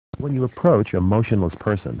When you approach a motionless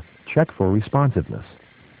person, check for responsiveness.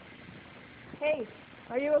 Hey,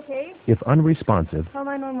 are you okay? If unresponsive, Call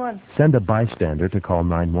 911. send a bystander to call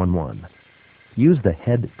 911. Use the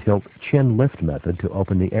head tilt chin lift method to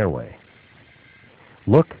open the airway.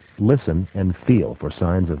 Look, listen, and feel for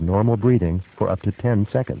signs of normal breathing for up to 10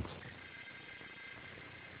 seconds.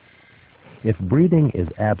 If breathing is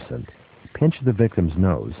absent, pinch the victim's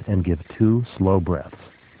nose and give 2 slow breaths.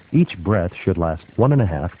 Each breath should last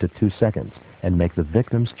 1.5 to 2 seconds and make the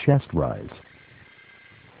victim's chest rise.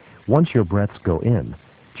 Once your breaths go in,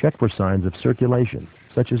 check for signs of circulation,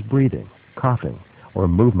 such as breathing, coughing, or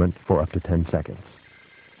movement for up to 10 seconds.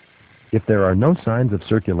 If there are no signs of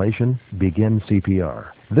circulation, begin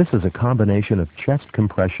CPR. This is a combination of chest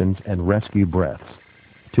compressions and rescue breaths.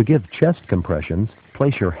 To give chest compressions,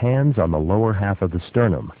 place your hands on the lower half of the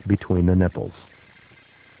sternum between the nipples.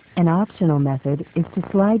 An optional method is to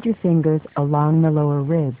slide your fingers along the lower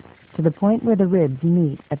ribs to the point where the ribs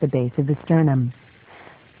meet at the base of the sternum.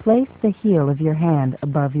 Place the heel of your hand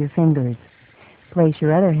above your fingers. Place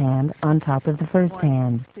your other hand on top of the first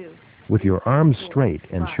hand. With your arms straight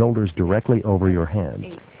and shoulders directly over your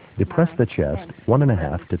hands, depress the chest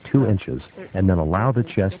 1.5 to 2 inches and then allow the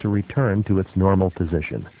chest to return to its normal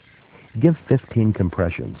position. Give 15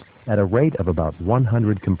 compressions at a rate of about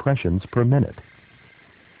 100 compressions per minute.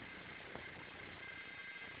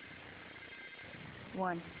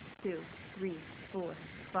 1, 2, 3, 4,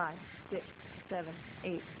 5, 6, 7,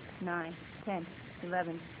 8, 9, 10,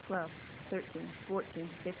 11, 12, 13, 14,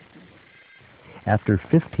 15. After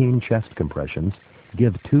 15 chest compressions,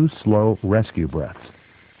 give 2 slow rescue breaths.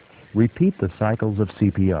 Repeat the cycles of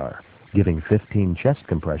CPR, giving 15 chest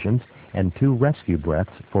compressions and 2 rescue breaths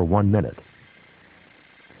for 1 minute.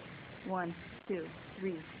 1, 2,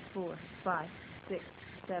 3, 4, 5, 6,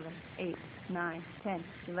 7, 8, 9, 10,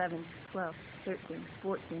 11, 12, 13,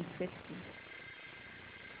 14, 15.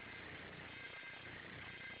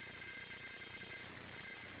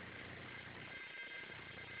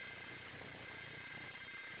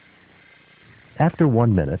 After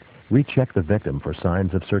 1 minute, recheck the victim for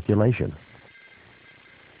signs of circulation.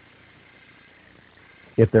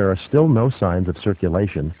 If there are still no signs of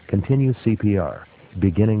circulation, continue CPR,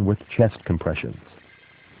 beginning with chest compressions.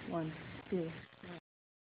 1, 2,